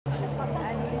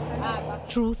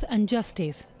Truth and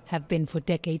justice have been for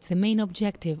decades the main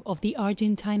objective of the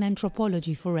Argentine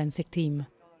anthropology forensic team.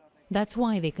 That's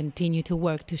why they continue to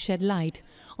work to shed light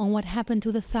on what happened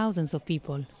to the thousands of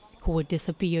people who were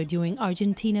disappeared during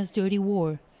Argentina's dirty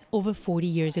war over 40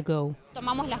 years ago.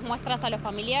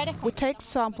 We take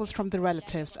samples from the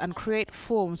relatives and create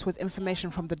forms with information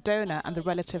from the donor and the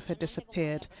relative who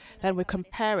disappeared. Then we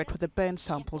compare it with the bone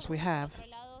samples we have.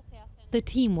 The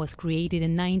team was created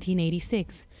in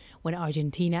 1986 when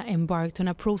Argentina embarked on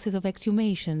a process of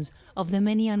exhumations of the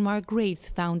many unmarked graves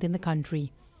found in the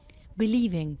country,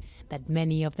 believing that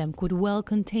many of them could well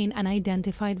contain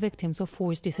unidentified victims of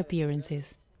forced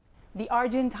disappearances. The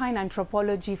Argentine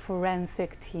anthropology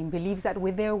forensic team believes that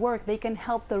with their work they can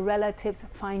help the relatives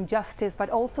find justice, but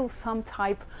also some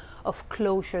type of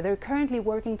closure. They're currently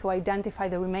working to identify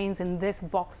the remains in these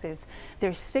boxes.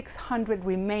 There's 600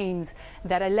 remains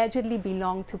that allegedly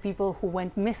belong to people who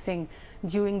went missing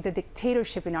during the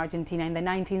dictatorship in Argentina in the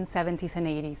 1970s and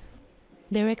 80s.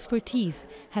 Their expertise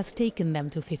has taken them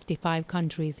to 55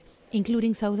 countries,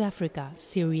 including South Africa,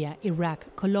 Syria,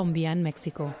 Iraq, Colombia and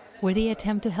Mexico, where they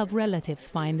attempt to help relatives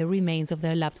find the remains of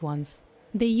their loved ones.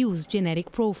 They use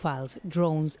genetic profiles,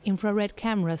 drones, infrared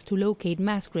cameras to locate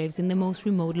mass graves in the most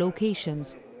remote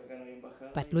locations.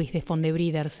 But Luis de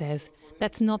Fondebrider says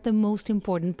that's not the most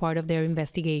important part of their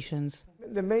investigations.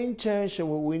 The main change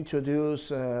we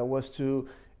introduced was to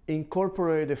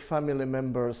incorporate the family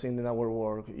members in our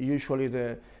work. Usually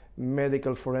the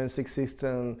medical forensic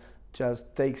system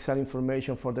just takes some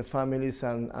information for the families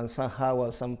and somehow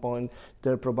at some point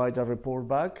they provide a report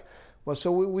back. Well,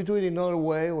 so we do it in another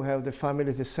way. We have the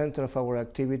families the center of our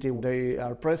activity. They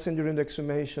are present during the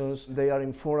exhumations. They are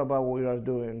informed about what we are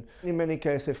doing. In many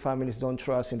cases, families don't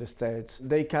trust in the states.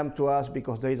 They come to us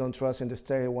because they don't trust in the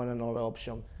state and want another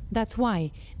option. That's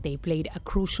why they played a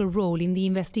crucial role in the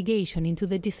investigation into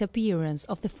the disappearance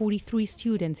of the 43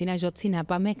 students in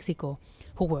Ayotzinapa, Mexico,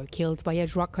 who were killed by a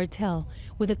drug cartel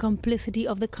with the complicity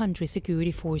of the country's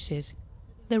security forces.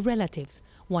 The relatives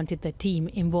wanted the team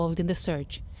involved in the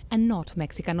search and not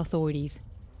Mexican authorities.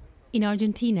 In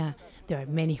Argentina, there are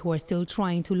many who are still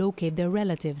trying to locate their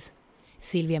relatives.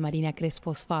 Silvia Marina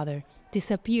Crespo's father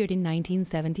disappeared in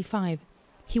 1975.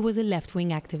 He was a left-wing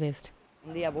activist.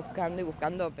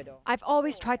 I've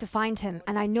always tried to find him,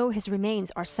 and I know his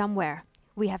remains are somewhere.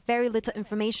 We have very little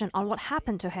information on what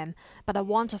happened to him, but I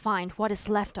want to find what is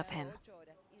left of him.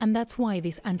 And that's why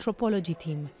this anthropology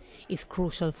team is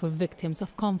crucial for victims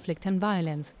of conflict and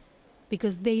violence,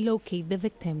 because they locate the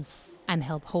victims and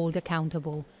help hold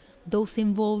accountable those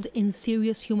involved in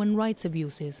serious human rights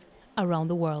abuses around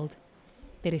the world.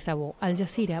 Teresa,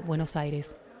 Aljazeera, Buenos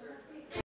Aires.